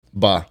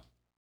Bah.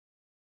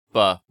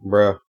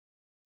 Bruh.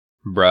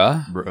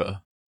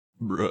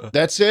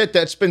 That's it.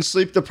 That's been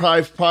Sleep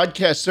Deprived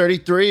Podcast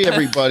 33,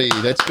 everybody.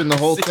 That's been the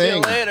whole See you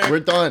thing. later. We're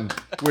done.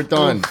 Good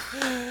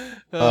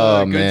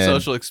Man.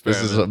 social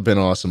experiment. This has been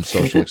an awesome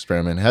social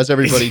experiment. How's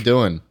everybody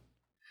doing?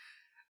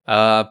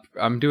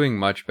 I'm doing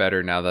much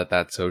better now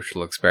that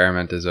social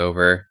experiment is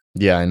over.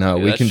 Yeah, I know.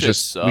 Yeah, we that can shit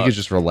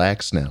just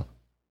relax now.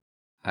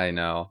 I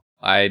know.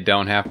 I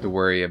don't have to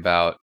worry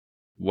about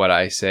what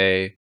I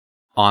say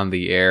on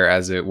the air,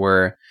 as it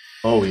were.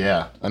 Oh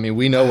yeah. I mean,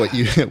 we know what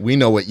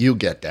you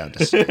get down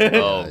to. Say.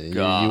 Oh You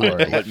God!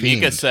 are a What fiend.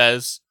 Mika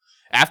says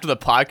after the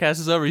podcast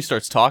is over, he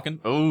starts talking.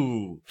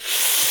 Oh,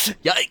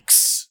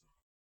 yikes!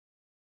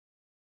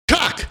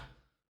 Cock.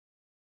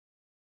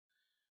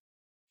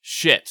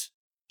 Shit.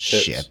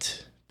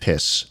 Shit.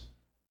 Piss.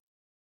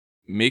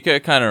 Mika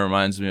kind of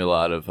reminds me a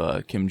lot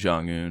of Kim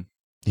Jong Un.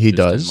 He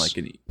does. Like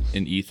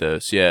an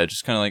ethos, yeah.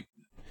 Just kind of like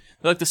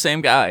they're like the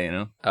same guy, you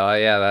know? Oh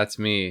yeah, that's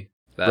me.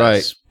 That's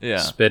Right. Yeah.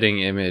 Spitting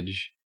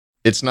image.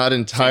 It's not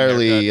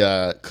entirely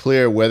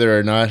clear whether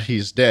or not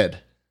he's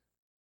dead.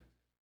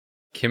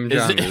 Kim Is,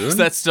 Jong Un is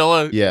that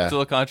still Yeah.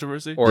 a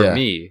controversy? or Yeah.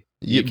 me?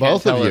 You, can't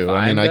both of tell you. if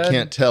I mean, I'm I dead?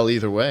 can't tell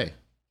either way.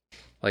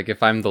 Like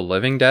if I'm the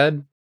living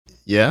dead,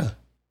 Yeah.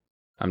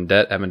 I'm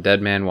dead. I'm a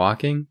dead man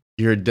walking.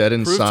 You're dead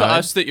Prove inside. to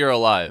us that you're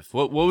alive.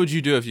 What would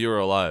you do if you were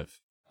alive?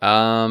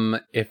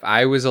 If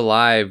I was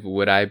alive,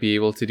 would I be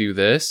able to do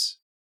this?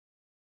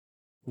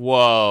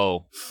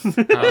 Whoa.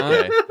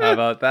 Huh? How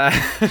about that?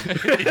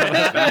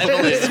 I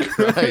believe it.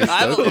 Christ,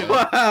 I okay. believe it.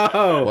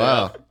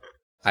 Wow.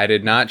 I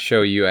did not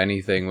show you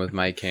anything with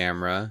my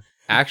camera.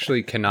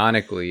 Actually,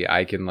 canonically,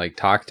 I can like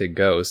talk to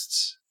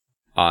ghosts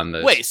on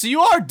this. Wait, so you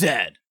are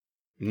dead?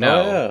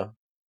 No.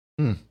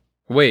 Oh,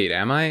 Wait,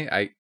 am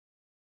I?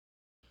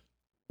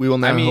 We will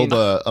now I mean-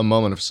 hold a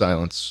moment of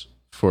silence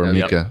for Yep.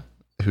 Mika,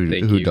 who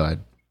Thank you. died.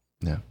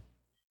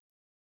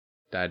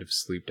 Died of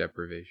sleep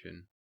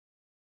deprivation.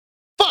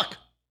 Fuck!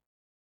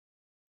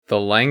 The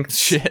lengths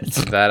Shit.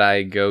 that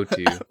I go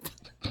to.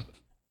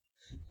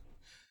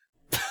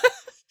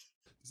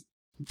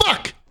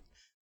 Fuck!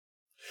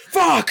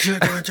 fuck!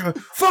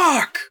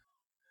 Fuck!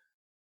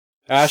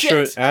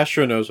 Astro Shit.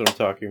 Astro knows what I'm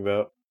talking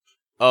about.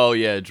 Oh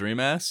yeah, Dream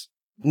Ass?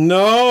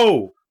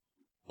 No!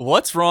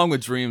 What's wrong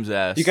with Dream's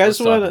ass? You guys Let's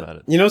talk want about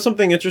it. to, you know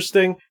something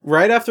interesting?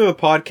 Right after the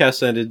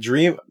podcast ended,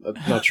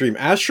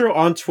 Astro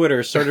on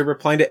Twitter started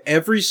replying to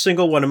every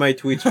single one of my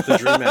tweets with the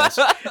Dream ass.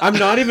 I'm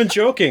not even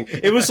joking.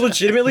 It was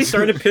legitimately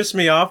starting to piss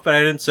me off, but I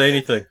didn't say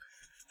anything.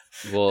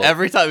 Well,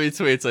 Every time he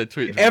tweets, I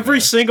tweet Dream Every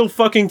Ass. single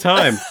fucking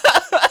time.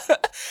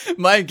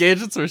 My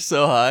engagements were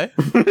so high.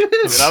 I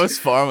mean, I was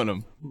farming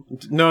them.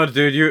 No,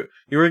 dude, you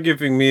were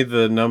giving me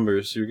the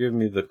numbers. You were giving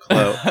me the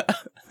clout.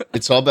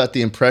 It's all about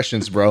the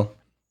impressions, bro.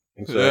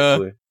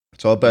 Exactly.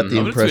 It's all about the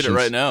I'm gonna tweet impressions. it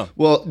right now.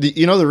 Well,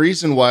 the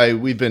reason why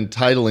we've been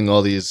titling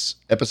all these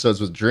episodes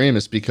with Dream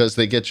is because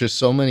they get just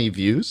so many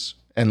views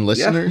and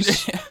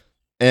listeners.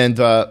 And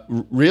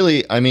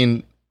really, I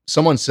mean,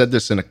 someone said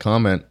this in a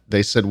comment.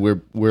 They said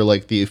we're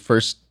like the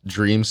first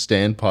Dream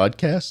Stand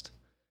podcast,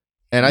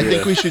 and I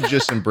think we should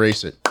just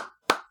embrace it.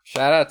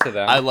 shout out to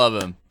them. I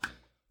love him.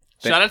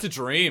 Shout out to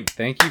Dream.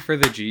 Thank you for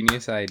the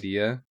genius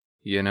idea.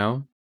 You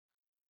know,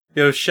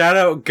 Yo, shout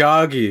out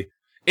Goggy.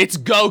 It's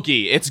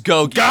Gogi. It's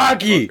Gogi.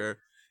 Gogi! motherfucker.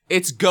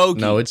 It's Gogi.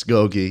 No, it's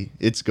Gogi.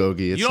 It's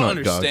Gogi. It's you don't not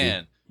Gogi.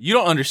 understand. You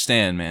don't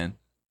understand, man.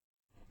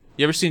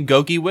 You ever seen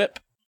Gogi Whip?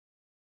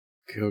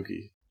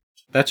 Gogi.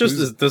 That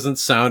just doesn't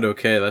sound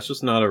okay. That's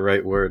just not a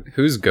right word.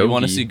 who's Gogi? You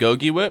want to see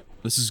Gogi Whip?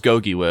 This is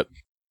Gogi Whip.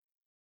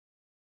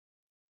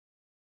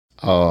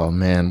 Oh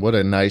man, what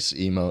a nice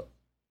emote.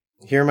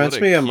 He reminds What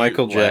a me of cute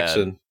Michael lad.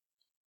 Jackson.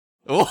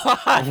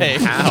 Why?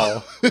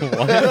 How?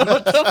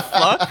 What the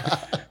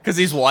fuck? Because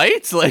he's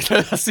white? Like,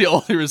 that's the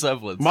only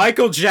resemblance.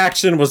 Michael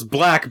Jackson was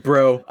black,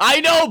 bro.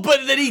 I know,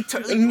 but then he...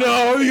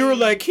 No, you were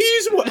like,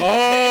 he's...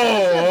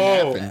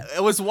 Oh.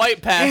 It was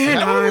white passing. And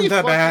How are I'm we the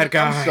fucking- bad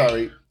guy. I'm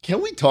sorry.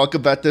 Can we talk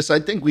about this? I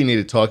think we need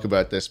to talk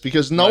about this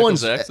because Michael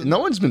Jackson? no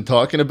one's been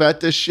talking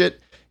about this shit.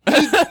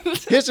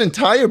 His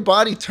entire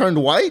body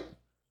turned white.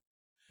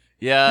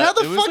 Yeah. How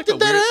the it was fuck like did a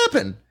that weird-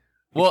 happen?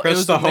 Well, it pressed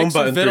was the a home mix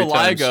of button 3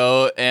 times.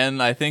 vitiligo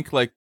and I think,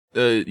 like,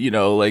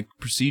 like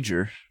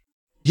procedure.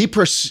 He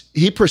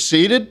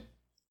proceeded.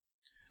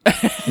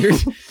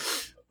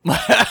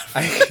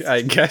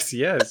 I guess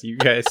yes. You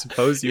guys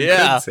suppose you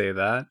Yeah. could say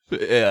that.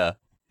 Yeah.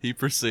 He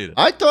proceeded.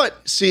 I thought.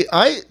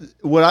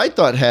 What I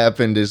thought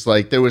happened is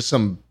like there was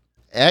some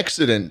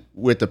accident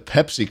with the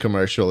Pepsi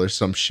commercial or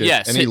some shit,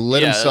 Yes, and he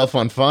lit yeah. himself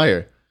on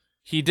fire.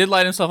 He did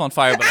light himself on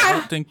fire, but I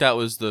don't think that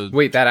was the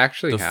Wait, that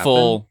actually happened?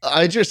 full...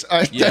 That's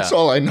Yeah.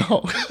 all I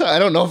know. I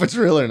don't know if it's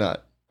real or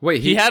not.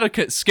 Wait, He had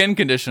a skin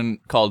condition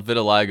called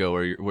vitiligo,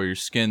 where your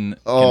skin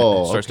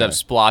starts to have okay.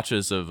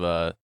 splotches of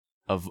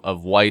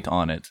white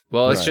on it.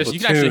 Well, it's Right. just You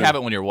can actually have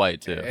it when you're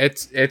white too.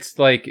 it's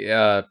like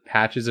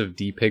patches of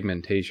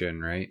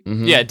depigmentation, right?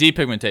 Mhm. Yeah,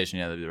 depigmentation.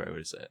 Yeah, that'd be the right way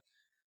to say it.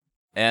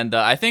 And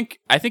I think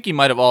he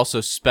might have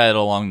also sped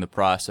along the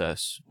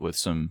process with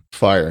some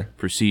Fire.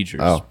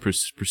 procedures, Oh.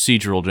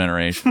 procedural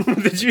generation.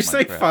 Did you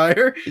say Minecraft.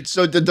 fire?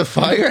 So did the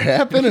fire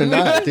happen or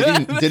not?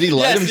 Did he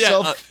light Yes, yeah,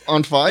 himself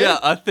on fire?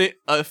 Yeah,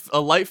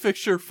 a light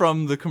fixture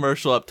from the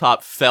commercial up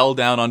top fell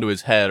down onto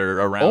his head or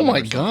around. Oh him my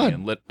or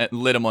something God. And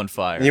lit him on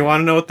fire. And you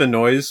want to know what the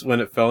noise when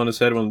it fell on his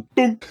head went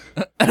boom?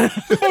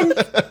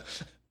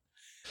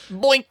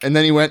 Boink! And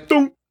then he went,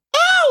 Dunk.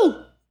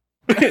 ow!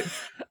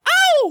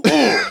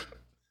 Ow!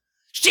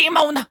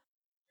 Shimon!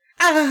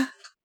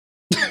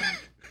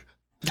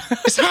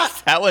 It's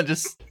hot. That one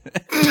just.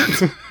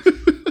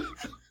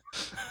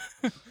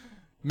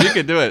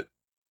 Mika, do it.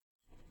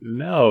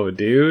 No,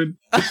 dude.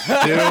 Do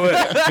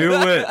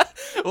it.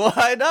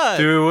 Why not?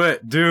 Do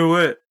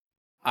it.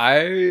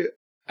 I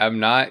am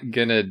not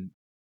gonna.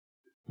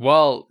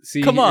 Well,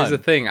 see, Come here's on. the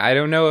thing. I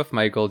don't know if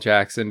Michael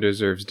Jackson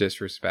deserves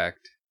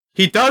disrespect.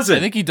 He doesn't. I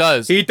think he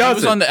does. He was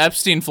doesn't. on the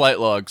Epstein flight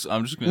logs.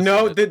 I'm just gonna.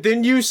 No, say it.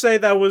 didn't you say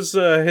that was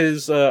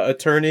his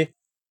attorney?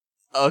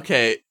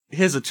 Okay,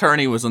 his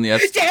attorney was on the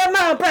Epstein. Jam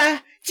on, bruh!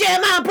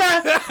 Jam on,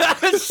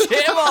 bruh!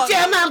 Shame on.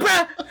 Jam on,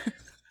 bruh!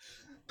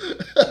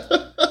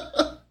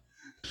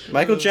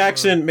 Michael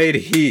Jackson made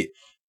heat.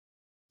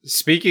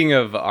 Speaking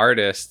of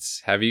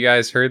artists, have you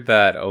guys heard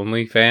that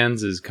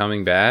OnlyFans is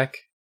coming back?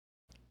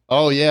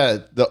 Oh yeah,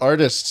 the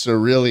artists are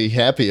really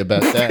happy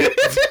about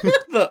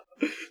that.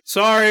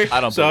 Sorry.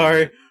 I don't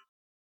Sorry. believe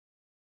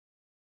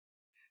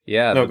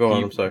Yeah. No, the go on,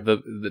 peop- I'm sorry.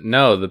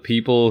 The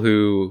people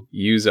who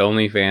use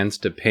OnlyFans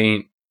to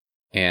paint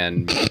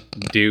and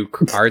do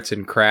arts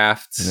and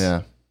crafts,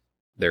 Yeah,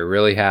 they're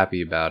really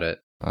happy about it.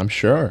 I'm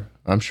sure.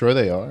 I'm sure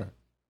they are.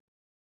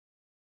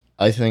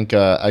 I think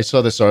I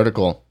saw this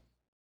article,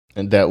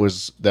 and that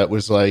was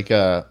like,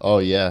 oh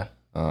yeah,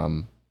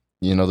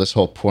 this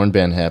whole porn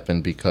ban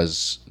happened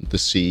because the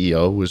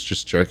CEO was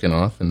just jerking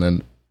off, and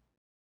then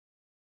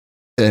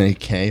he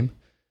came.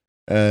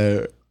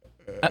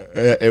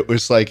 It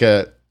was like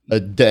a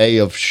day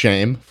of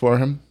shame for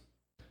him.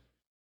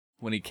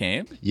 When he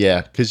came?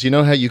 Yeah, because you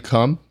know how you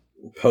come.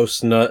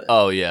 Post nut.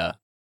 Oh yeah.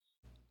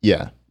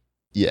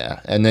 Yeah,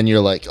 and then you're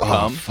like, oh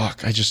Come?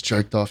 fuck, I just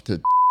jerked off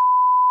to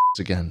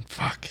again.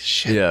 Fuck,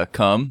 shit. Yeah,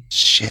 come.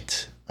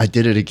 Shit, I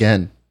did it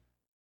again.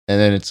 And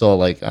then it's all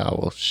like, oh,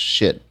 well,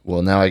 shit.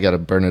 Well, now I got to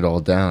burn it all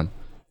down.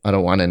 I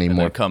don't want any And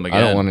more. then come I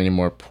don't again. want any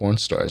more porn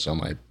stars on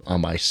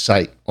my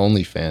site,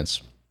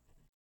 OnlyFans.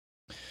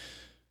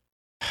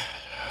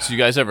 So you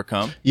guys ever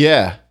come?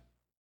 Yeah,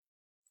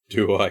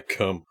 Do I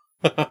come?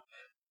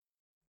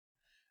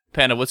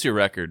 Panda, what's your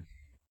record?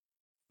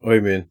 What do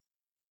you mean?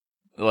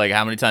 Like,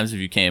 how many times have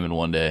you came in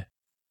one day?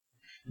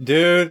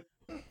 Dude,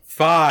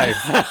 5.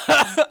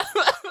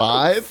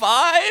 5.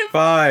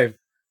 5.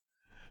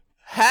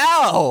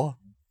 How?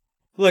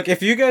 Look,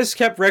 if you guys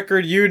kept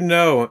record, you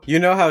know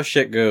how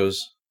shit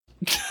goes.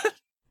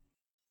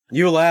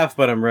 You laugh,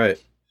 but I'm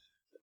right.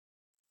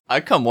 I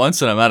come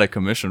once and I'm out of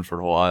commission for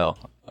a while.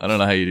 I don't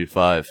know how you do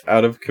 5.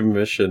 Out of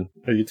commission.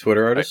 Are you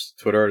Twitter artist?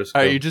 Twitter artist.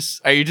 Are go. you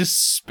just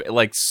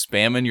like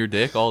spamming your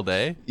dick all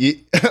day?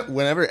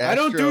 Whenever Astro, I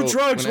don't do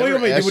drugs. Look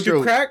whenever at me. You would do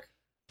Astro- crack?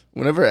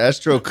 Whenever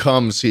Astro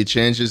comes, he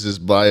changes his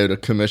bio to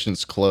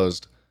commissions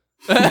closed.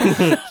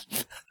 Yeah,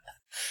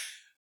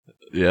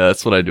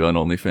 that's what I do on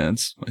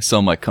OnlyFans. I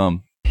sell my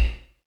cum.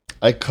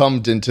 I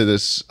cummed into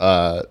these.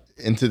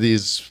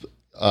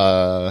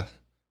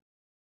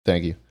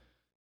 Thank you.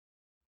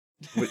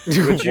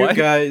 Would you What?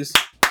 guys...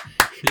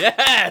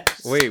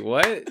 Yes. Wait,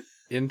 what?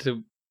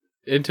 Into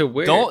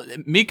where?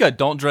 Don't Mika.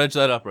 Don't dredge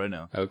that up right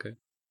now. Okay.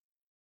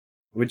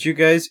 Would you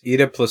guys eat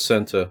a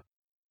placenta?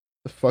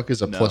 The fuck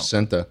is a No.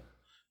 placenta?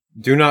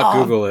 Do not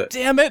Oh, Google it.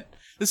 Damn it!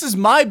 This is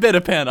my bit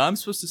of Panda. I'm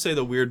supposed to say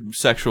the weird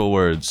sexual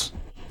words.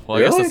 Well,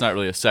 I guess Really? that's not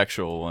really a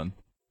sexual one.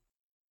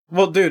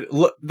 Well, dude,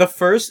 look, the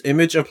first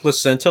image of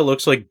placenta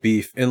looks like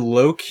beef, and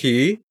low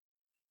key,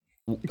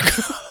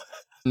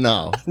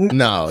 No.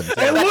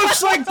 it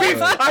looks like beef.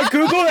 I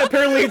googled it.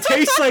 Apparently, it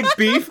tastes like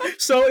beef,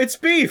 so it's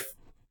beef.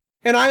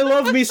 And I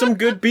love me some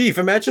good beef.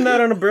 Imagine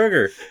that on a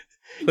burger.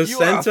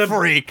 Placenta,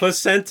 freak.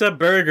 placenta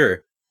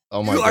burger.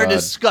 Oh my You god. are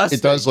disgusting.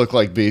 It does look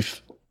like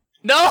beef.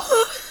 No,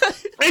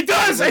 It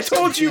does. I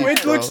told you,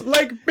 it Bro. looks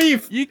like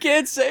beef. you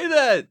can't say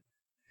that.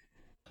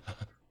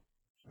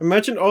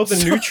 Imagine all the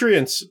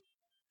nutrients.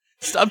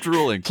 Stop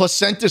drooling.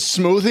 Placenta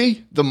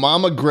smoothie? The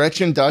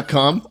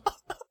mamagretchen.com?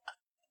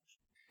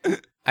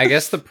 I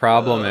guess the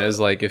problem is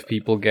like if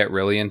people get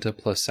really into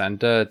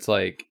placenta, it's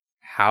like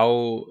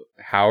how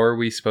are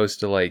we supposed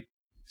to like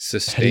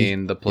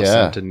sustain the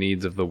placenta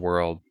needs of the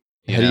world?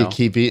 How do you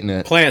keep eating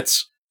it?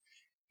 Plants.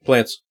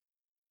 That's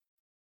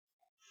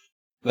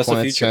the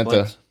future. Placenta.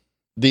 Plants.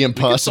 The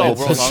impossible solve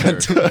world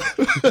placenta.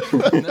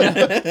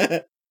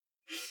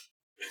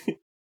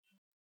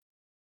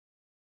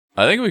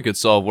 I think we could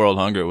solve world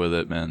hunger with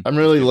it, man. I'm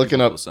really looking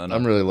up Placenta.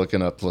 I'm really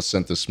looking up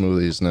placenta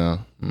smoothies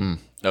now.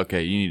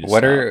 Okay, you need to What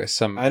stop. are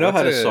some? I know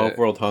how to what's solve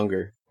world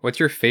hunger. What's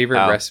your favorite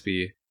How?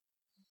 recipe?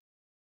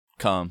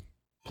 Come.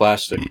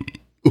 Plastic.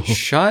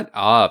 Shut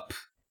up.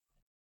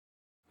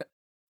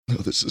 Oh,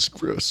 this is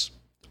gross.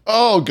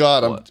 Oh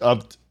God,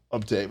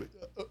 I'm David.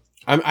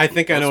 I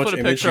think I know Let's which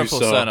put a image picture you of saw.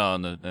 placenta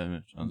on the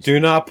image. Do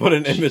not put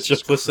an image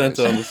of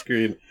placenta on the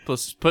screen.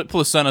 Put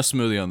placenta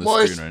smoothie on the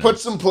Moist, screen right put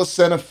some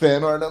placenta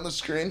fan art on the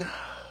screen.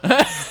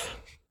 now.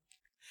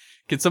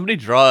 Can somebody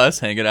draw us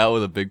hanging out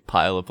with a big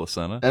pile of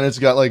placenta? And it's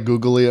got like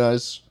googly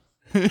eyes.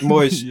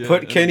 Moist, Yeah,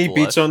 put and Kenny blush.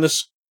 Beats on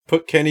this.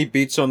 Put Kenny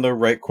Beats on the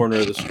right corner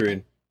of the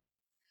screen.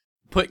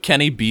 Put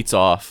Kenny Beats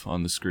off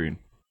on the screen.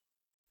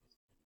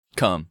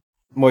 Come.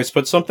 Moist,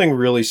 put something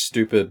really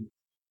stupid.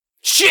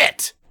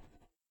 Shit!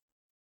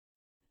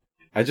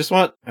 I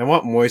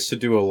want Moist to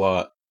do a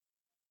lot.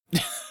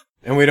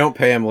 And we don't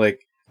pay him,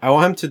 like, I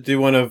want him to do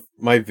one of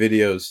my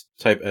videos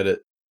type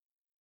edit.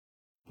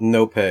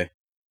 No pay.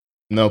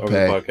 No Over the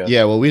pay. podcast.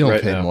 Yeah, well, we don't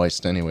Right pay now.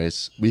 Moist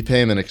anyways. We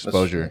pay him an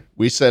exposure.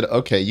 We said,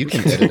 okay, you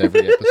can edit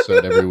every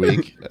episode every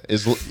week.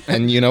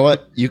 And you know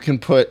what? You can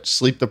put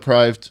Sleep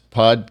Deprived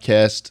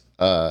Podcast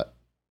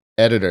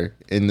editor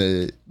in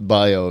the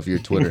bio of your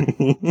Twitter.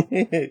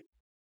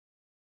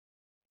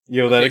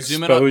 Yo, that Like,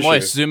 zoom in on exposure.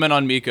 Moist. Zoom in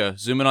on Mika.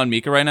 Zoom in on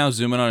Mika right now.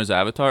 Zoom in on his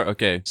avatar.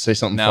 Okay. Say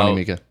something Now- funny,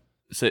 Mika.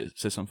 Say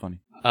something funny.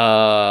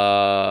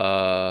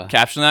 What's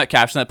Caption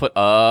that. Put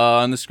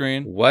on the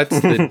screen.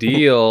 the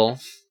deal?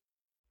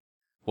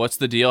 What's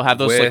the deal? Have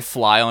those like With-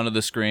 fly onto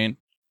the screen.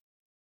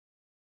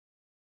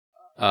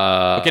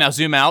 Uh, Okay, now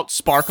zoom out.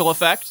 Sparkle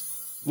effect.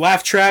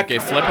 Laugh track. Okay,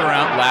 flip it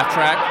around. Laugh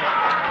track.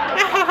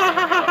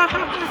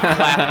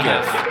 Clap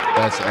gif.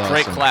 That's awesome.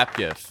 Great clap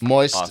gif.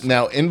 Moist, Awesome.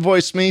 now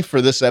invoice me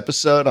for this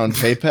episode on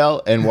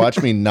PayPal and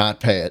watch me not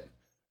pay it.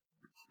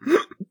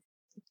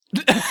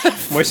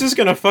 Moist is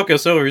gonna fuck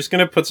us over. He's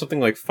gonna put something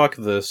like "fuck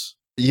this."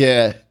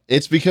 Yeah,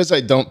 it's because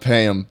I don't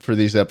pay him for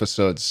these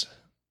episodes.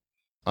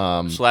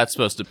 Slat's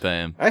supposed to pay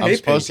him. I hate I'm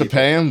supposed to paying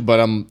pay him, but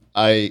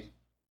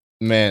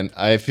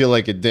I feel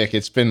like a dick.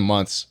 It's been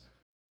months.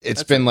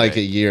 It's That's been like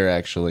okay. a year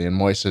actually, and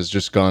Moise has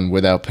just gone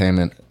without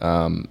payment.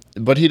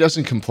 But he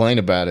doesn't complain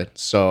about it,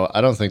 so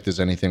I don't think there's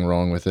anything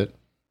wrong with it.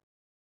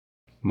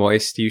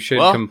 Moist, you should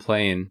Well-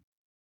 complain.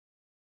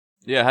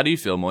 Yeah, how do you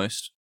feel,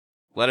 Moist?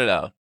 Let it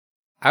out.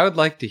 I would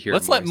like to hear.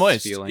 Let's let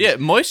Moist. Feelings. Yeah,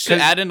 Moist should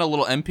 'Cause- add in a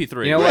little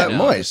MP3. You know right what? now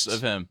Moist.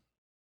 of him.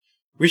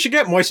 We should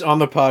get Moist on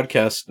the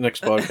podcast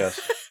next podcast.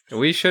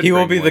 We should. He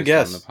will bring be the Moist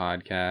guest. on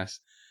the podcast.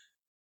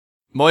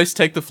 Moist,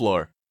 take the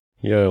floor.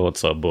 Yo,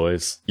 what's up,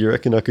 boys? You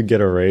reckon I could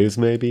get a raise,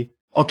 maybe?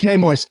 Okay,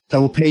 Moist, I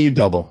will pay you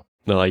double.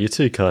 Nah, you're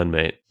too kind,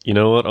 mate. You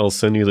know what? I'll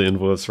send you the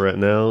invoice right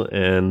now,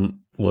 and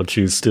once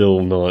you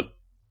still not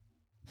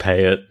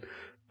pay it,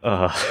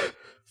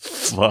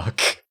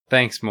 fuck.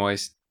 Thanks,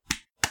 Moist.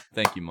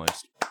 Thank you,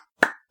 Moist.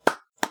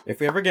 If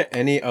we ever get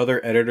any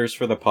other editors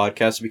for the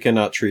podcast, we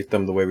cannot treat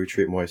them the way we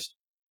treat Moist.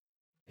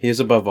 He is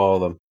above all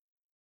of them.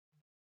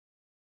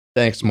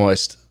 Thanks,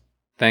 Moist.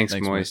 Thanks,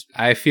 Thanks, Moist.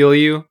 I feel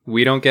you.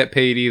 We don't get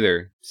paid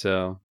either,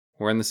 so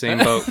we're in the same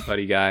boat,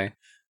 buddy guy.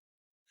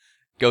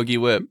 Gogi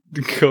whip.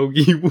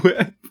 Kogi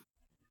whip.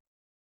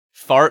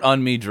 Fart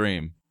on me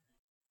dream.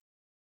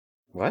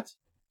 What?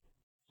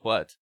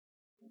 What?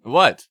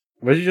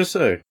 What did you just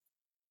say?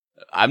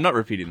 I'm not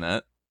repeating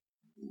that.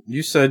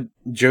 You said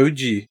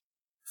Joji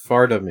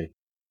fart at me.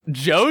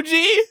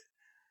 Joji?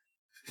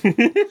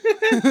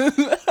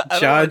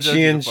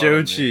 Joji and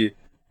Joji.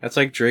 That's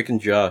like Drake and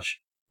Josh.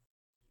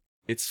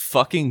 It's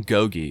fucking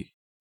Gogi,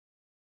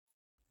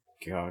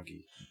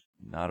 Goggy.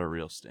 not a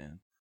real Stan.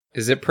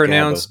 Is it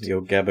pronounced? Gabba.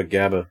 Yo, Gabba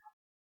Gabba.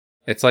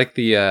 It's like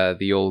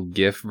the old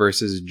GIF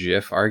versus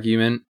GIF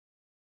argument.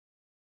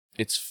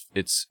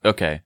 It's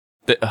okay.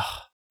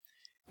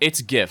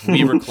 It's GIF.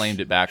 We reclaimed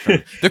it back from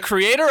him. The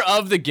creator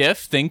of the GIF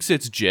thinks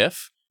it's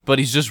GIF, but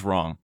he's just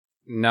wrong.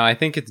 No, I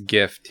think it's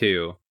GIF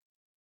too.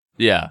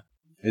 Yeah.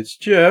 It's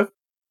Jeff.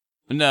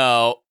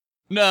 No.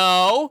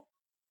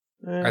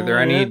 Are there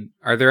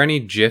any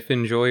GIF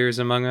enjoyers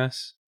among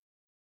us?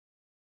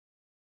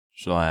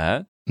 Shall I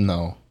add?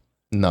 No.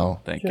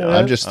 Thank Yeah. God.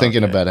 I'm just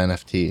thinking Okay. about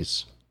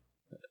NFTs.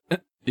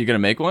 You gonna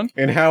make one?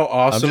 And how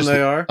awesome just- they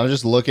are? I'm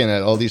just looking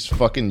at all these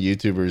fucking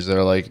YouTubers that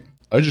are like,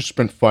 I just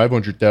spent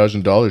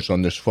 $500,000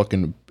 on this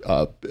fucking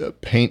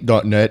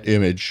paint.net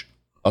image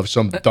of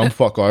some dumb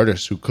fuck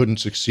artist who couldn't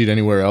succeed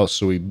anywhere else,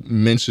 so he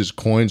minces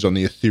coins on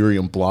the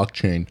Ethereum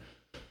blockchain.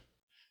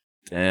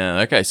 Damn,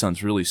 that guy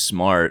sounds really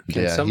smart.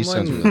 Can Yeah, he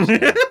sounds someone- really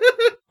smart.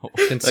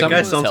 Can That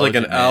guy sounds like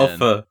an Intelligent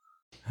man.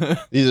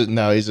 alpha.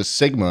 He's a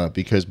Sigma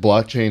because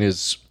blockchain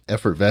is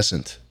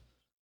effervescent.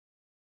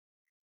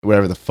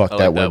 Whatever the fuck I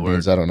that like that word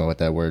means. I don't know what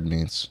that word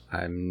means.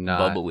 I'm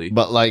not. Bubbly.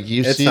 But like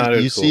you It see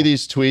sounded see cool.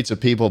 these tweets of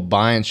people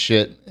buying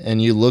shit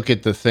and you look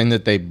at the thing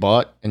that they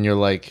bought and you're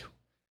like,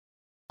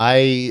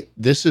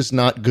 this is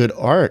not good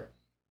art.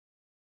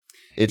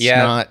 It's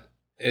Yeah. not.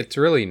 It's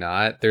really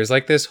not. There's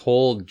like this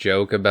whole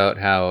joke about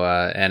how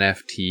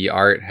NFT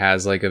art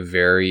has like a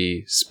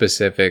very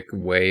specific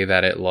way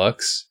that it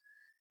looks.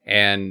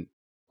 And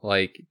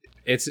like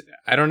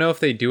I don't know if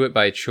they do it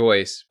by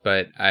choice,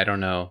 but I don't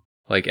know.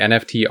 Like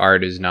NFT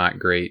art is not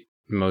great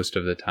most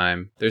of the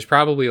time. There's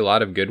probably a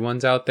lot of good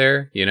ones out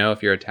there, you know,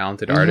 if you're a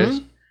talented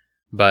artist,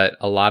 but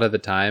a lot of the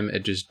time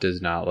it just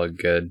does not look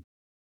good.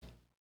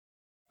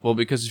 Well,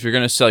 because if you're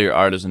gonna sell your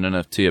art as an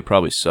NFT, it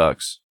probably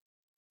sucks.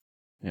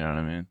 You know what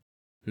I mean?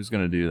 Who's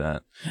gonna do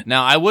that?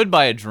 Now, I would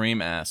buy a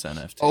Dream Ass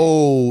NFT.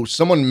 Oh,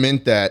 someone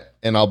mint that,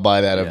 and I'll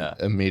buy that Yeah.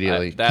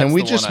 immediately. That's Can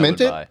we the just one I mint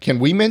would it? buy. Can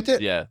we mint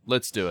it? Yeah,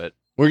 let's do it.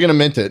 We're gonna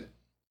mint it.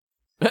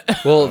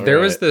 Well, there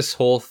Alright. was this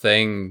whole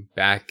thing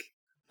back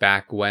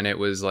when it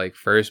was like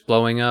first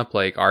blowing up,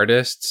 like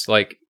artists,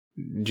 like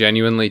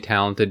genuinely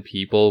talented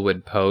people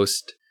would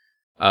post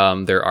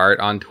their art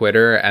on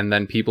Twitter, and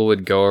then people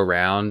would go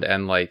around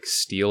and like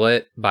steal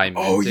it by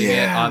minting it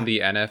yeah. on the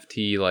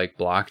NFT like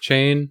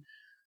blockchain.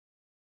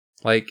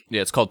 Like,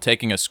 Yeah, it's called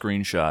taking a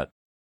screenshot.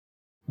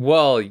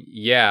 well,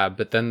 yeah,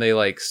 but then they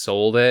like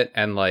sold it,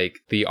 and like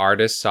the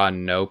artist saw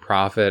no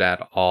profit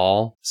at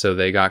all, so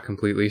they got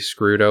completely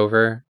screwed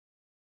over.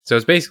 So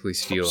it's basically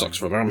stealing. Sucks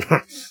for them.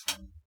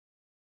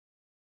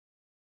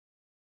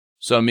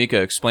 So,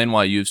 Mika, explain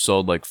why you've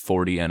sold like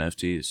 40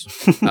 NFTs.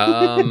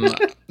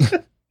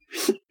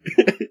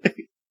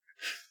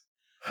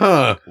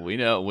 Huh. We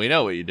know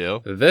what you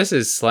do. This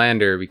is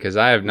slander because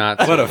I have not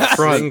What sold a a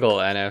front. single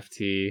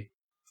NFT.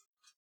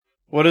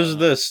 What is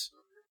this?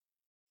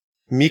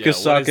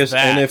 Mikasakis what is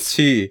that?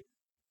 NFT.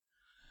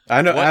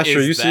 I know, What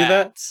Astro, is you see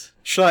that?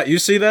 Shot, you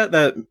see that?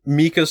 That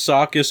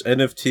Mikasakis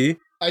NFT?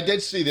 I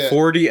did see that.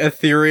 40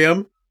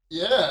 Ethereum?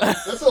 Yeah,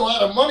 that's a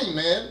lot of money,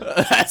 man.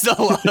 That's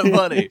a lot of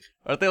money.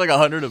 Aren't they like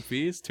 100 a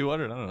piece?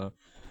 200? I don't know.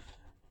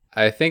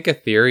 I think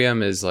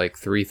Ethereum is like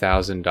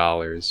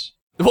 $3,000.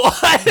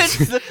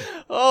 What?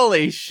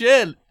 Holy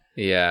shit.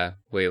 Yeah.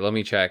 Wait, let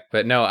me check.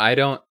 But no, I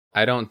don't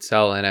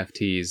sell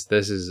NFTs.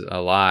 This is a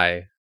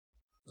lie.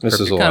 This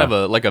is a You're kind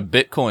lot. of like a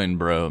Bitcoin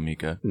bro,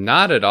 Mika.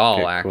 Not at all,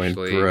 Bitcoin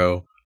actually.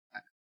 Bro.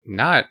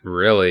 Not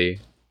really.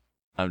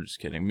 I'm just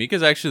kidding.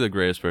 Mika's actually the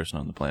greatest person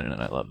on the planet,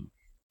 and I love him.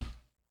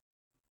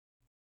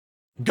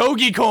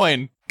 Gogi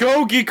coin!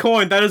 Gogi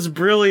Coin, that is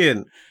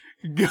brilliant.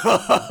 Okay.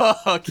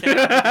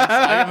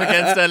 I'm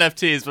against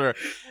NFTs,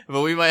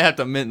 but we might have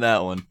to mint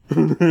that one.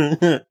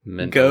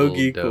 Mental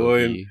Gogi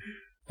Dogi.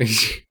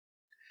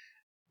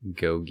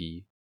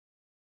 Gogi.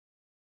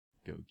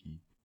 Gogi.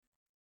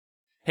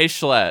 Hey,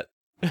 Schlatt.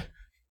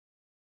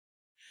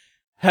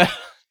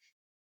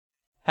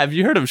 Have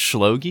you heard of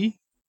Shlogi?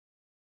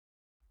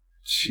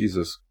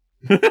 Jesus.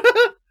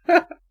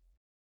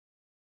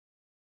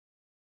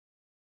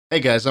 Hey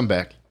guys, I'm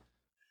back.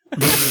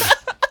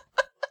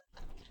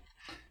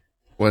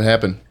 What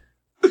happened?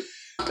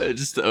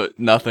 Just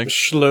nothing.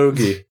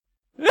 Shlogi.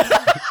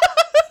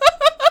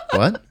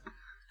 What?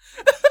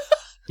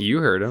 You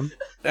heard him.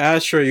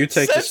 Astro, you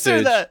take the Censor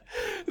stage. that.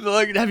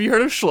 Look, have you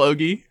heard of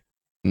Shlogi?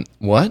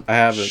 What? I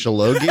haven't.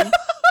 Shalogi?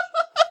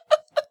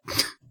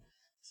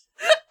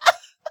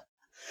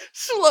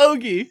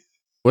 Shlogi.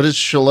 What is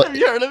Have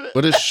you heard of it?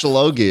 What is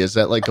Shalogi? Is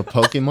that like a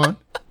Pokemon?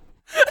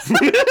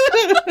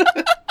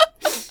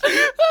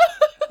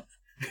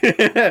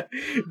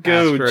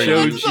 Go, Astro,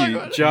 Joji. you You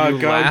laugh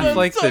Jogogi.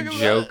 like the Talk about it.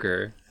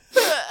 Joker.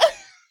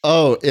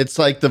 Oh, it's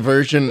like the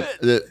version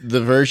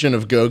the version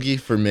of Gogi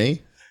for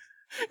me.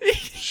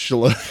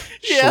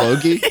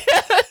 Shalogi?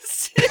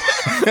 Yes.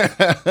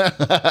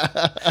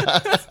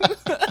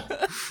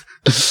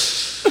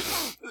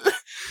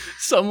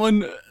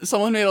 Someone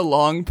made a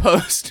long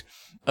post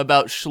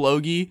about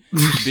Shlogi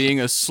being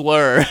a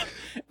slur,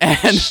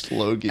 and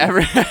Shlogi.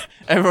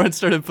 everyone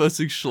started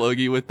posting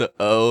Shlogi with the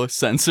O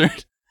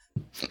censored.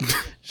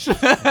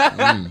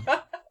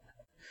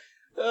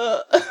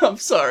 I'm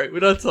sorry, we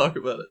don't talk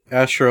about it.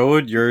 Astro, what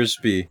would yours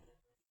be?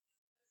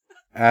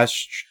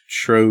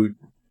 Astrogi.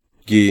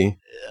 It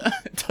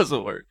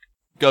doesn't work.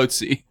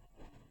 Goatsy.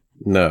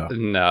 No.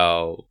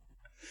 No.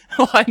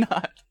 Why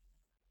not?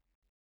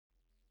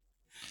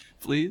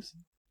 Please?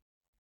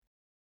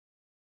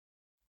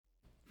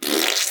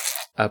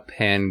 A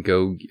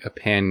panogi. A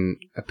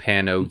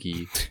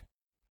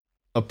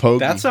Pogi.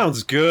 That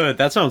sounds good.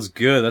 That sounds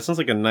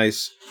like a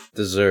nice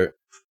dessert.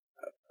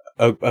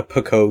 A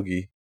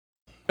Pokogi.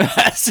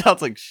 That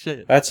sounds like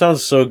shit. That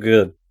sounds so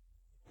good.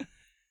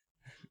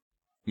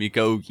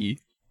 Mikogi.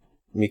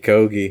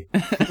 Mikogi.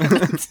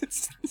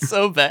 It's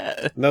so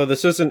bad. No,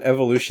 this is an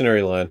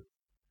evolutionary line.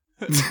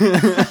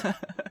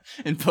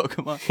 In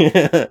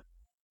Pokemon.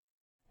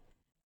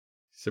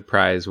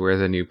 Surprise, we're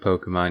the new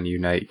Pokemon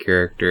Unite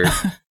character.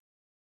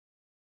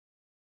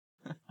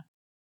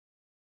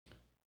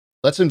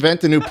 Let's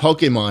invent a new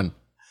Pokemon.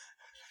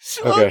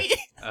 Okay. Shlogi.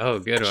 Oh,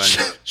 good one.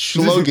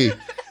 Shlogi.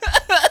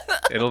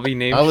 It'll be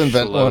named I'll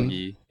invent one.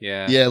 Shlogi.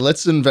 Yeah. Yeah,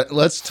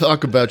 let's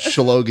talk about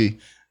Shlogi.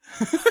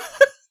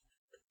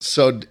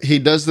 So he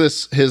does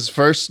this. His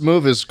first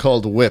move is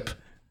called Whip.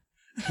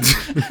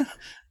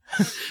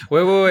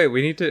 Wait.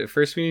 We need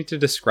to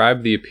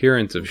describe the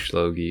appearance of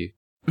Shlogi.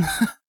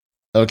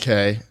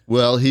 Okay.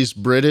 Well, he's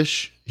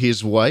British.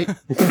 He's white.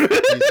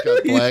 He's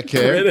got black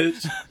hair.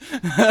 British.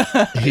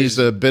 He's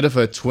a bit of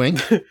a twink.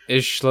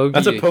 Is Shlogi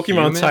That's a Pokemon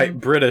human? type.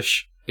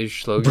 British. Is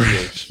Shlogi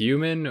a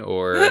human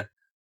or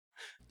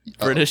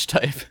British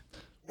type.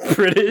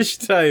 British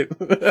type.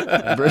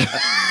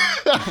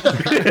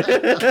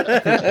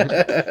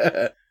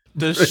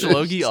 Does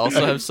Shlogi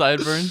also have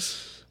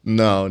sideburns?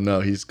 No,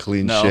 he's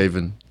clean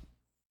shaven.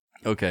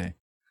 Okay.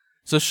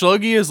 So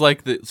Schloggy is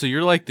like so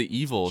you're like the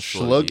evil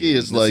Schloggy. Schloggy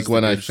is like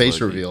when I face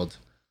revealed.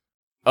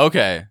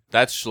 Okay,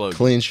 that's Schloggy.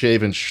 Clean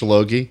shaven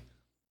Schloggy.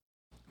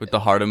 With the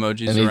heart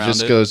emojis and he around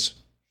just it. goes,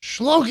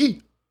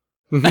 Schloggy.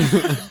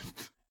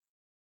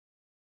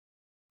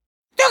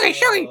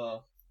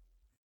 Shuggy.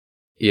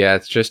 Yeah,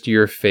 it's just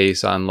your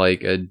face on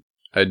like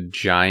a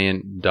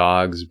giant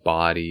dog's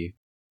body.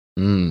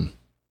 Mm.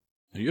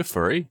 Are you a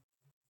furry?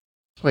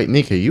 Wait,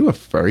 Mika, you a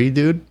furry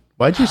dude?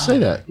 Why'd you say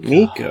that?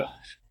 Mika.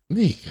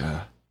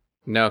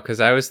 No, because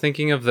I was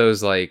thinking of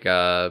those like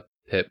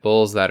pit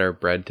bulls that are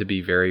bred to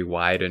be very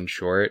wide and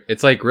short.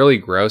 It's like really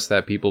gross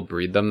that people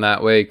breed them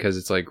that way because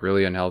it's like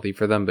really unhealthy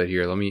for them. But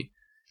here, let me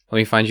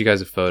find you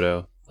guys a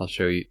photo. I'll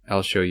show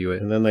you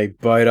it. And then they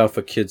bite off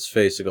a kid's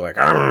face and go like,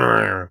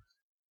 "Arr!"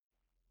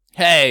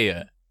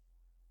 Hey,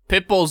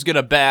 pit bulls get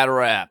a bad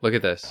rap. Look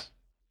at this.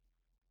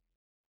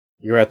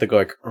 You're at the go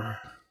like. "Arr."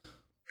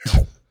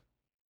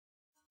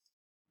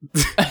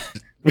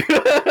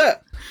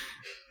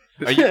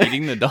 Are you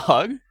eating the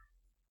dog?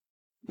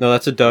 No,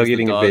 that's a dog Where's the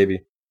eating dog? a baby.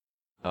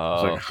 Oh,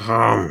 It's like,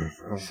 "Hum."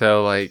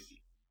 So like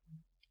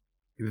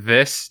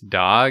this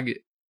dog,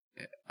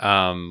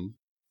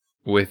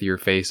 with your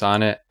face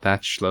on it,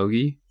 that's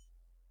Schloggy.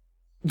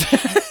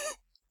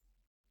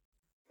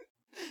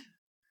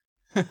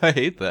 I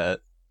hate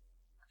that.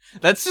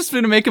 That's just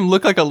gonna make him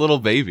look like a little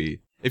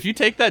baby. If you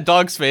take that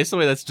dog's face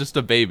away, that's just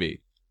a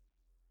baby.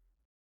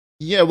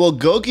 Yeah, well,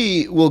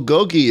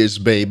 Gogi is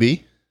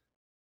baby.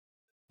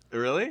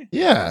 Really?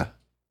 Yeah.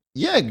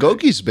 Yeah,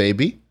 Gogi's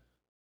baby.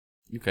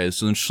 Okay,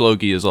 so then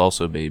Schloggy is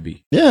also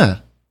baby. Yeah.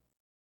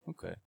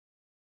 Okay.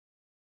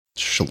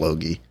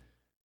 Schloggy.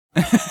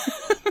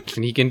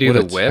 And he can do What the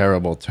a whip.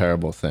 terrible,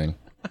 terrible thing.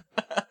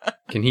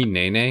 Can he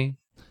nay?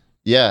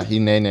 Yeah, he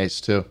nays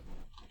too.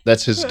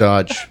 That's his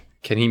dodge.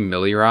 Can he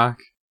Millie Rock?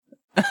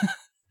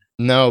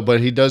 No, but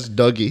he does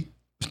Dougie.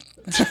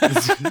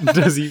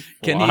 Does he?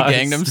 Can he floss?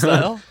 Gangnam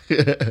Style?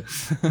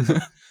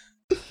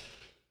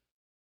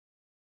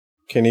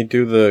 Can he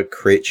do the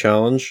crate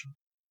challenge?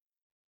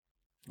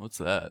 What's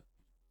that?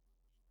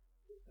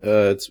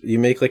 It's you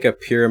make like a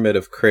pyramid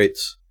of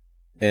crates,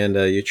 and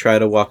you try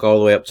to walk all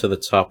the way up to the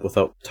top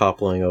without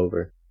toppling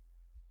over.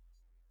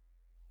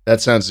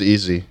 That sounds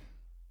easy.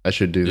 I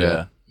should do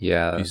that.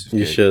 Yeah, Piece of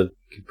You cake. should.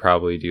 could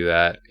probably do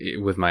that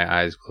with my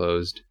eyes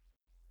closed.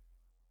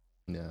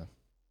 Yeah.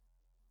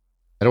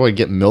 How do I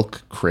get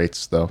milk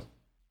crates though?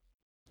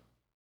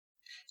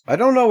 I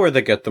don't know where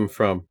they get them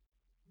from.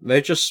 They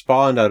just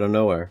spawned out of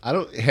nowhere. I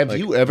don't. Have Like,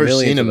 you ever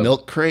millions seen a of them.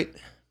 milk crate?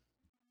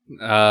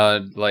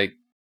 Like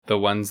the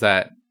ones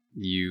that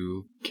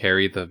you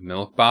carry the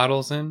milk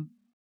bottles in.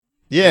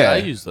 Yeah. I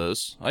use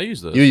those. You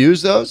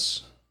use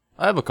those?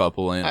 I have a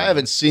couple in. I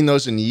haven't seen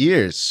those in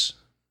years.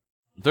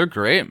 They're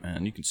great,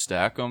 man. You can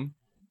stack them.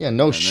 Yeah,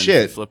 no and then if you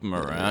shit. flip them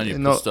around. You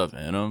No- put stuff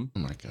in them. Oh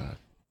my god.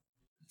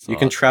 You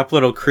can trap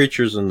little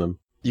creatures in them.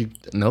 You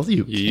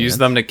You use can't.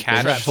 them to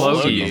catch Trap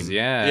Schloggies. Schloggies.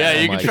 Yeah.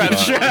 Yeah, you Oh can my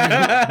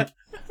trap.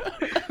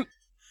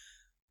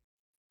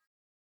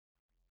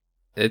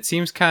 It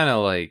seems kind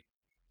of like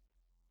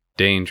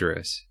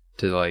dangerous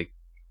to like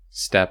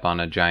step on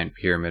a giant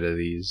pyramid of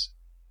these.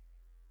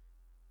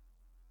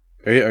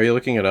 Are you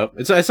looking it up?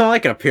 It's not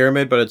like a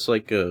pyramid, but it's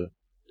like a.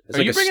 It's Are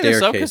like you a bringing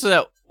this up because staircase.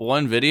 of that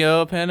one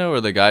video, Panda,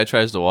 where the guy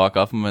tries to walk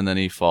off him and then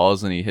he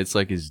falls and he hits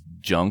like his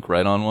junk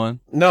right on one?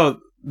 No,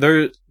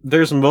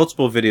 there's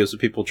multiple videos of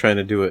people trying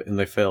to do it and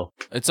they fail.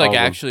 It's like All of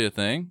them. actually a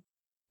thing?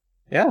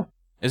 Yeah.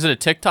 Is it a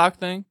TikTok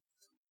thing?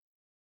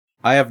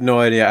 I have no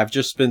idea. I've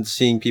just been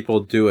seeing people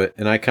do it,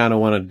 and I kind of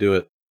want to do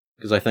it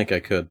because I think I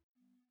could.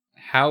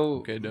 How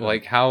Okay, do it.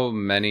 like how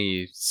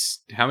many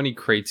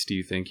crates do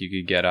you think you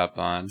could get up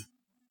on?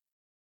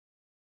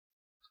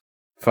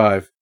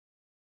 5.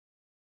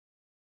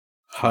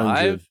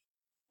 5?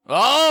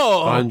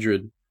 Oh!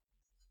 100.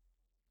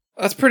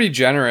 That's pretty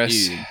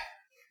generous.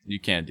 You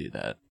can't do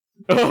that.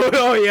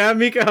 Oh yeah,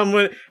 Mika.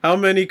 How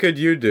many could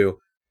you do?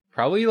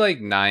 Probably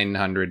like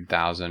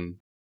 900,000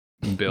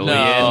 billion.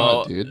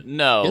 No, dude.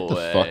 no Get the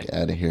way. fuck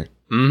out of here.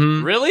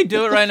 Mm-hmm. Really? Do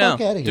Get it the right now.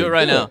 fuck outta Do here. it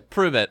right Do now. it.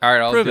 Prove it. All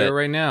right, I'll Prove do it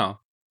right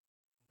now.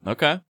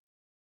 Okay.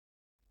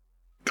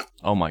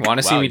 Oh my god. Want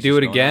to see me do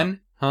it again?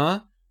 Huh?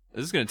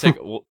 This is gonna take.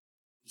 Well,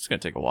 it's gonna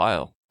take a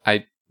while.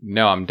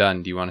 No, I'm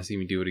done. Do you want to see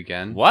me do it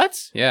again? What?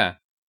 Yeah.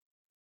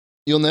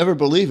 You'll never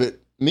believe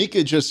it.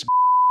 Mika just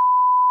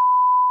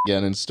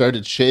again and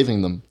started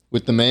shaving them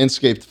with the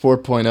Manscaped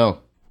 4.0.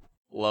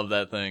 Love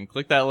that thing.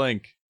 Click that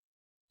link.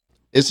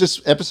 Is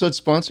this episode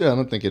sponsored? I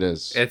don't think it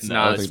is. It's No,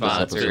 not I don't think this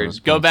episode sponsored. is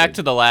Go back sponsored.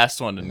 to the last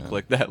one and Yeah.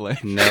 click that link.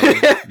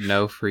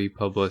 No free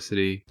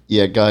publicity.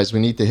 Yeah, guys, we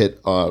need to hit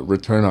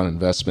return on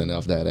investment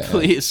of that ad.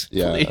 Please.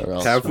 Yeah, please. or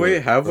else Have we?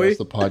 Have or else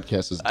we? the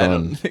podcast is I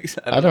don't done. think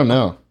so. I don't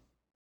know.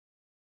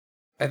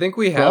 I think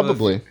we have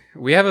Probably.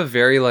 we have a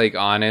very like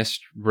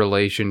honest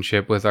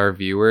relationship with our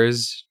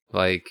viewers.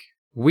 Like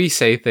we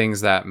say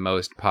things that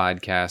most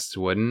podcasts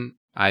wouldn't,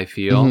 I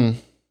feel. Mhm.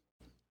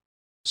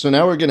 So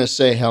now we're gonna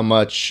say how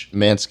much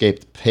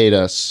Manscaped paid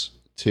us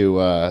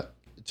to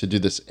to do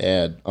this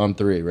ad on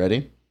 3.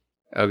 Ready?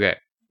 Okay.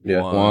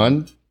 Yeah.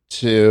 1,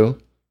 2,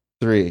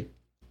 3.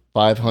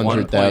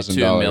 $500,000.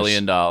 $1.2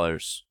 million.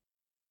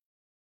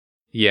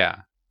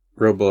 Yeah.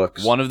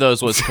 Roblox. One of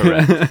those was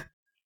correct.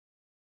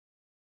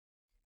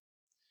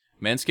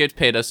 Manscaped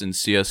paid us in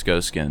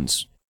CSGO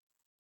skins.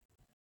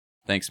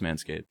 Thanks,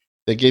 Manscaped.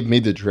 They gave me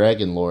the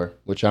dragon lore,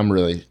 which I'm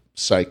really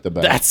psyched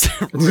about. That's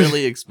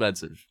really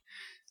expensive.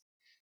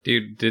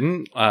 Dude,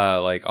 didn't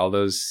like all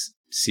those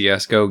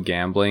CS:GO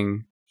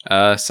gambling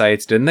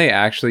sites, didn't they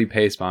actually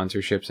pay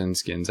sponsorships and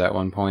skins at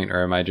one point,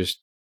 or am I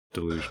just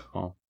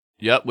delusional?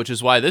 Yep, which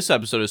is why this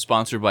episode is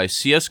sponsored by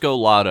CSGO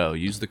Lotto.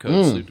 Use the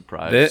code Sleep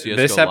Deprived.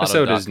 This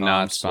episode is CSGOLotto.com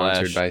not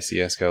sponsored by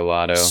CS:GO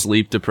Lotto.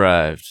 Sleep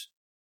Deprived.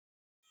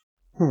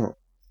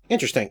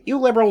 Interesting. You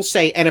liberals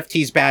say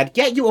NFT's bad,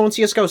 yet you own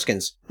CSGO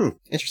skins.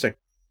 Interesting.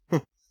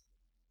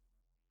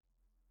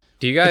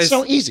 Do you guys? It's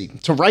so easy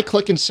to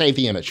right-click and save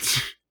the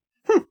image.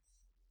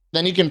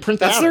 Then you can print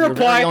That's out the your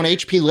reply- very own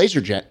HP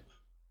LaserJet.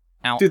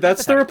 Ow. Dude,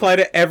 that's the reply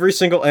to every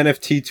single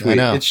NFT tweet. I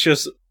know. It's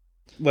just,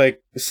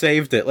 like,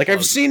 saved it. Like,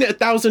 I've seen it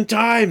 1,000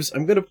 times.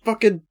 I'm gonna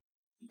fucking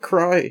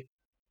cry.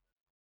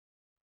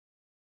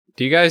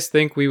 Do you guys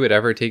think we would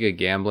ever take a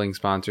gambling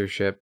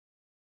sponsorship?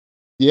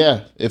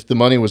 Yeah, if the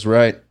money was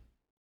right.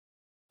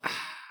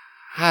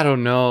 I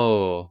don't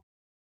know.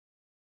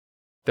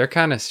 They're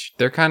kind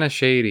of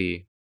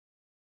shady.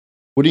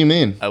 What do you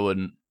mean? I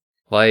wouldn't.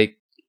 Like,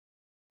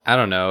 I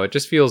don't know. It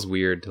just feels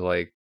weird to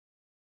like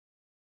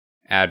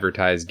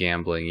advertise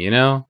gambling, you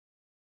know?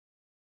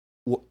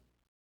 What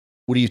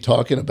are you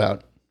talking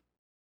about?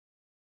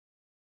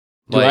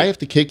 Do Like, I have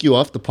to kick you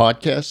off the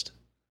podcast?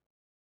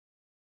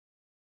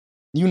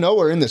 You know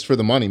we're in this for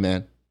the money,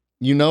 man.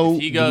 You know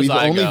If he goes, we've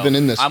I only go. been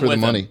in this I'm for the with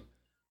him. money.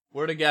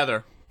 We're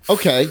together.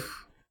 Okay.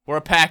 We're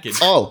a package.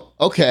 Oh,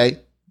 okay.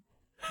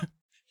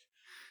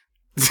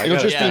 It'll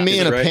just Yeah. be me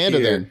and a Right panda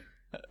here.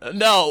 then.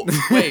 No,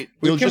 wait.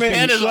 You'll just be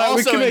Panda's we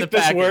also can in make the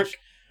this package. work.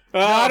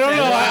 I don't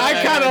know.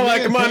 I kind of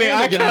like money.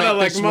 I kind of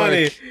like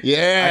money.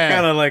 Yeah. I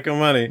kind of like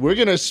money. We're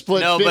going to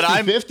split No, but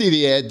 50-50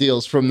 the ad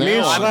deals from now Me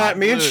and on. hot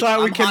Schlatt,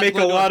 glued. we can I'm make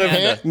hot a glued lot to of a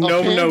panda. no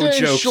and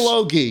jokes.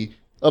 Shlogi.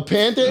 A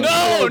panda and No,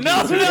 Shlogi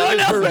no, together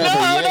no, forever.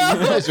 Yeah,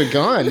 you guys are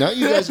gone. Now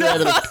you guys are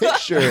out of the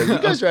picture. You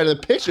guys are out of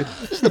the picture.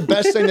 This is the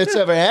best thing that's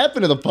ever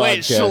happened to the Wait,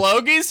 podcast.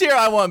 Shlogi's here?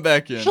 I want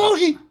back in.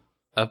 Shlogi.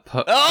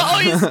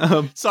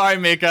 Sorry,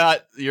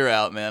 Mika. You're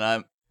out,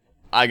 man.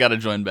 I gotta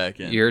join back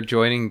in. you're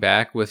joining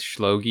back with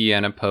Shlogi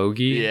and a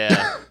Pogi?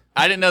 Yeah.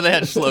 I didn't know they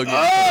had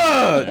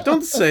Shlogi.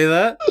 Don't say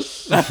that.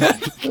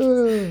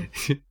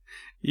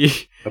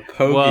 A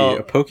pokey, Well-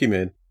 a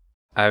Pokemon.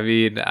 I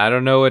mean, I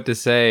don't know what to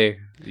say.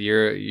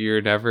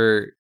 You're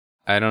never.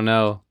 I don't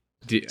know.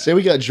 Say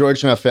we got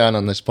George Not Found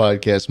on this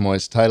podcast,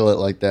 Moist. Title it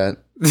like that.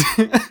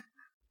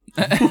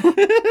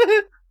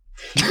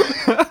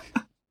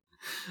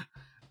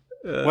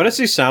 What does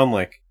he sound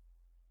like?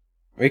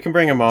 We can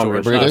bring him on.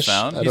 George Richard. British? Not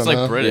Found? I He's don't like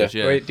know. British,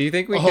 yeah. Wait, do you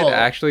think we Oh. could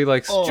actually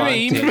like Oh.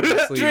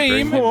 spontaneously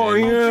Dream. bring him Oh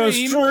in? yes,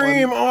 Dream.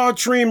 Dream. Oh,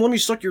 Dream. Let me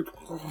suck your.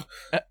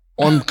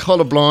 I'm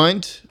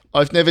colorblind.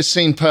 I've never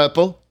seen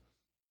purple,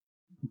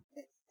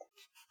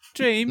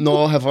 Dream.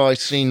 nor have I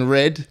seen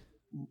red,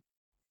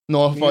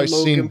 nor have I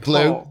seen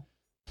blue,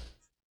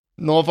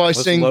 nor have I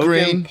Was seen Logan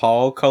green.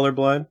 Paul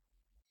colorblind?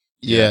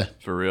 Yeah.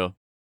 For real.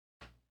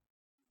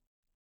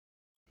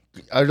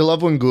 I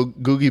love when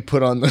Googie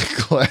put on the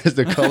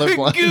the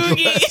colorblind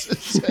Googie.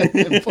 glasses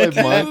and played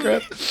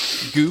Minecraft.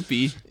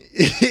 Goopy.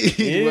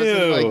 He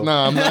wasn't like, Ew.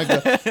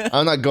 no,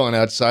 I'm not going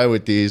outside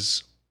with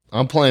these.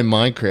 I'm playing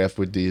Minecraft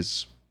with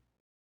these.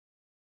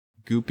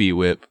 Goopy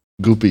whip.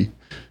 Goopy.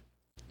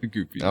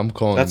 Goopy. I'm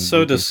calling. That's him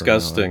so Goopy from now on.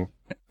 disgusting.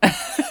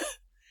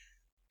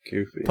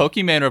 Goofy.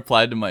 Pokemon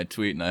replied to my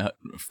tweet and I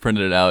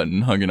printed it out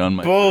and hung it on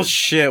my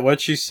Bullshit.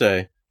 What'd she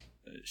say?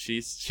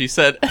 fridge. She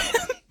said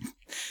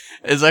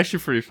it's actually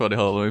pretty funny.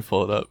 Hold on, let me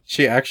pull it up.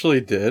 She actually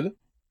did?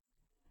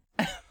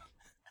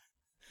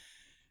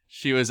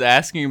 She was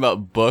asking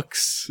about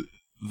books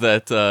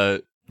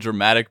that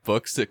dramatic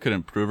books that could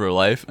improve her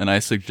life, and I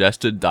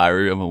suggested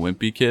Diary of a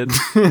Wimpy Kid.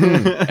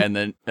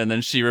 and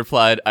then she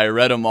replied, I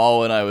read them all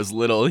when I was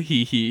little,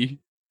 hee hee.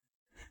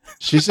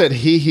 She said,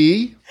 "Hee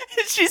hee."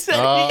 She said,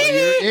 Oh,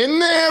 you're in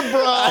there,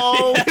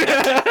 bro.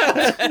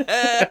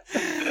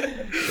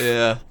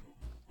 yeah.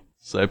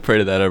 So I pray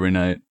to that every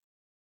night.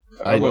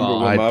 I remember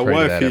when I'd my pray to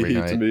wife that every hee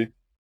to night. me.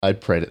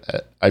 I'd pray to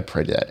that. I'd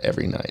pray to that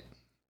every night.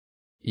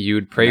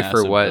 You'd pray for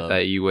Massive what? dub.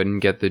 That you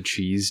wouldn't get the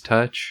cheese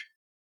touch?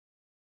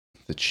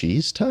 The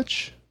cheese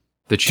touch?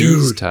 The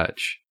cheese Dude.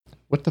 touch.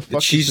 What the fuck? The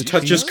is cheese the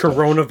touches cheese touch?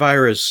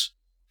 coronavirus.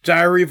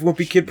 Diary of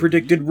Wimpy Kid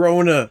predicted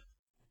Rona.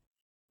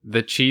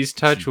 The cheese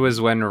touch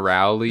was when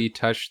Rowley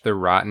touched the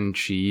rotten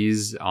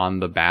cheese on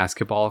the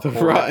basketball The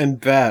court. rotten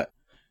bat.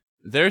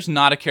 There's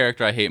not a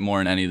character I hate more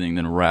in anything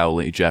than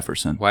Rowley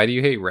Jefferson. Why do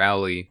you hate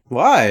Rowley?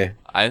 Why?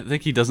 I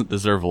think he doesn't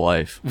deserve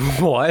life.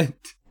 What?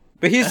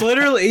 But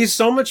he's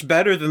so much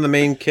better than the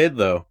main kid,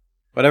 though.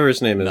 Whatever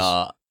his name is.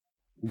 Nah.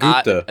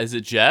 Gupta. Is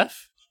it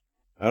Jeff?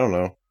 I don't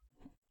know.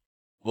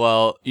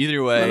 Well,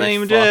 either way, My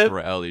name fuck Jeff.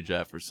 Rowley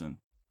Jefferson.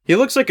 He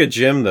looks like a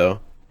Jim, though,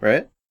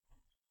 right?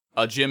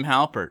 Jim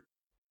Halpert.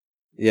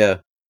 Yeah.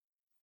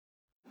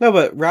 No,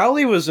 but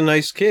Rowley was a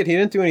nice kid. He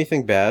didn't do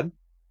anything bad.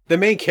 The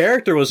main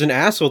character was an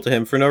asshole to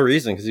him for no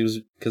reason,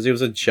 because he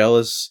was a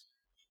jealous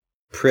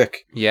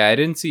prick. Yeah, I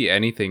didn't see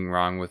anything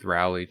wrong with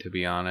Rowley, to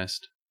be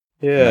honest.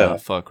 Yeah. No,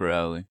 fuck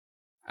Rowley.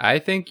 I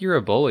think you're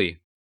a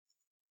bully.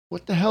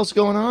 What the hell's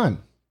going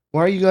on?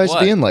 Why are you guys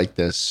What? being like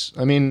this?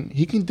 I mean,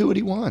 he can do what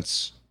he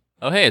wants.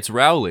 Oh, hey, it's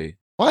Rowley.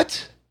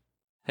 What?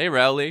 Hey,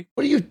 Rowley.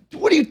 What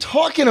are you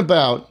talking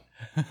about?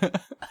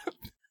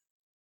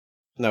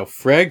 No,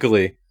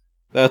 Fragley.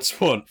 That's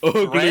one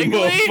ugly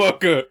Fragley?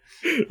 motherfucker.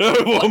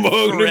 That one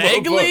ugly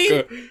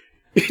Fragley?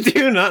 motherfucker. Do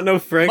you not know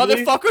Fragley?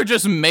 Motherfucker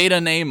just made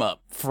a name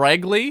up.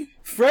 Fragley?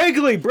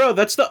 Fragley, bro.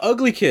 That's the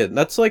ugly kid.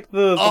 That's like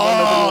the one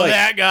Oh, that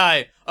that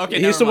guy. Okay,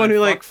 He's never the one mind. who,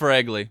 Fuck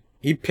like- Fragley.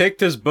 he picked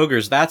his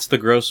boogers. That's the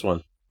gross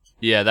one.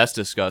 Yeah, that's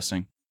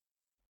disgusting.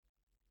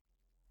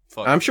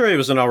 Fuck I'm sure he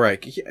was an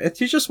alright.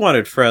 He just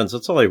wanted friends.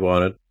 That's all he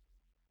wanted.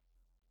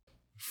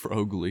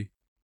 Frogly.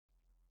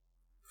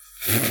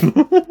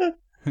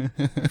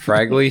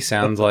 Fragley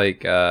sounds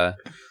like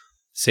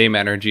same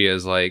energy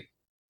as like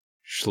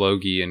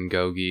Shlogi and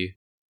Gogi.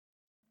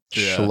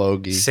 Yeah.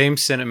 Shlogi. Same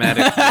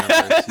cinematic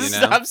universe, you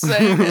know? Stop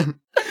saying it.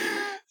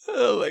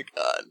 Oh my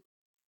god.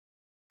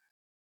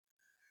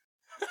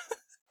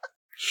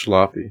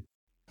 Sloppy.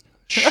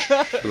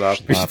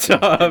 Sloppy.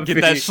 Sloppy.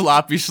 Get that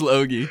sloppy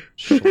slogie.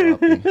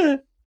 Shloppy.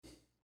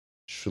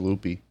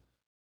 Shloopy.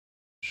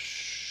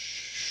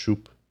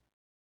 Shoop.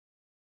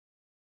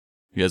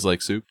 You guys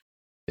like soup?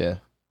 Yeah.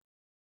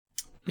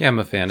 Yeah, I'm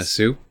a fan of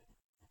soup.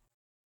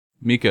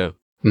 Miko,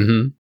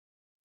 Mm-hmm.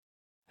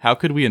 how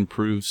could we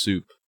improve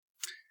soup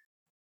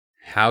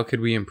How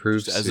could we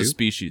improve as a soup?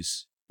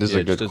 species? This is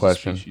a just good as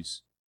question.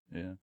 species.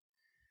 Yeah.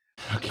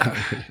 How can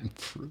we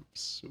improve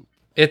soup?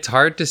 It's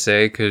hard to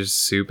say because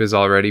soup is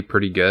already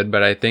pretty good,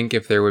 but I think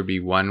if there would be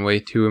one way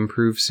to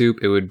improve soup,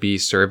 it would be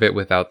serve it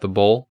without the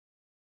bowl.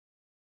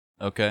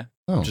 Okay.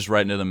 Oh. Just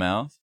right into the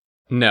mouth?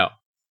 No.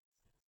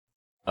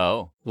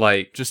 Oh.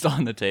 Like, Just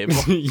on the table?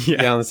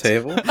 Yeah, on the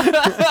table.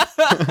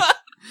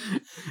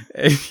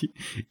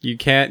 you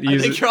can't I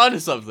use think you're onto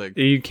something.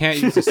 you can't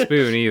use a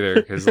spoon either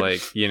because,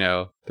 like, you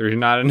know, there's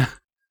not enough.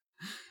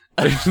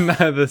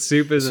 The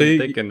soup isn't So you-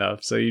 thick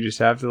enough, so you just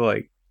have to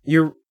like.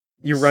 You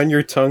run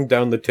your tongue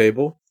down the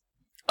table.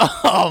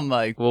 Oh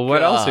my Well,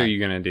 what else God. are you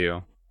gonna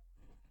do?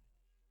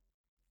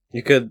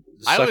 You could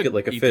I suck would it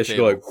like a eat the fish.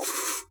 Go table.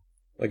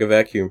 like a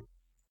vacuum.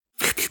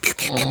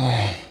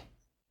 Oh.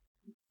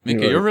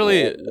 Mika, you're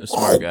really a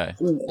smart guy.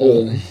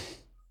 Oh.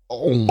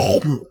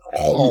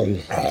 Oh.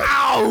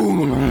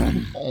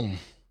 Oh.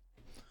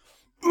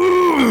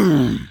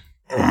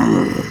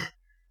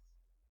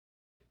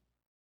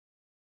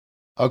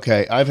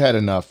 Okay, I've had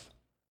enough.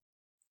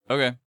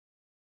 Okay.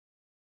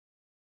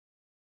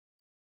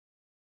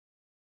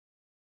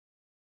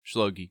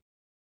 Shlogi.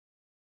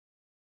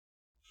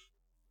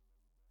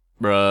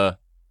 Bruh.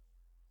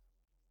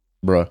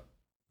 Bruh.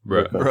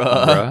 Bruh.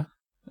 Bruh.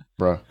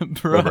 Bruh. Bruh.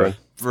 Bruh.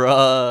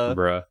 Bruh.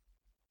 Bruh.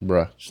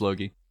 Bruh.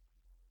 Shlogi.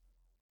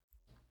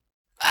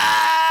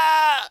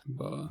 Ah!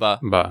 Bah. Ba.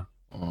 Bah.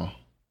 Oh.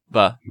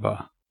 Ba.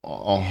 Bah.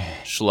 Oh.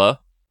 Shla.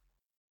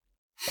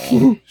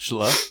 Shla.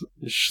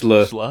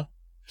 Schla. Shla.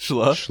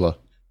 Shla. Shla.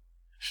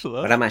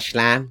 Shla. am I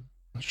schlam?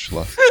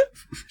 Shla.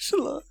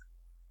 Shla.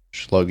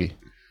 Shlogi.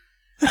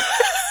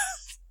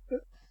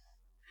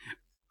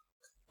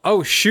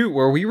 Oh shoot!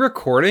 Were we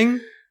recording?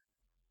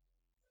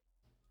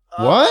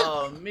 What?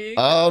 Oh, me.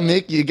 Oh,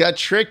 Mick, you got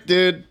tricked,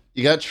 dude.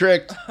 You got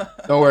tricked.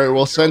 Don't worry,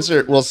 we'll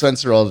censor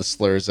all the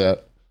slurs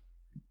out.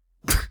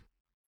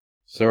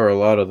 There are a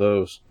lot of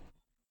those.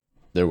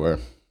 There were.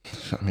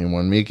 I mean,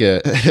 when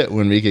Mika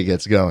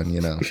gets going, you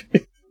know.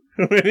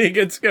 When he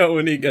gets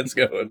going, he gets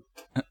going.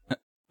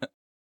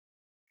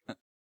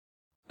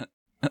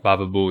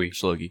 Baba Booey.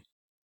 Shlogi.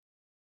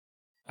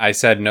 I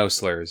said no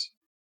slurs.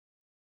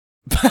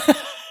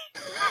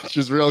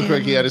 Just real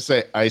quick, he had to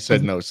say, I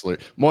said no slur.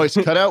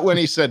 Moist, cut out when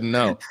he said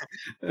no.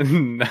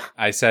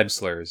 I said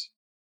slurs.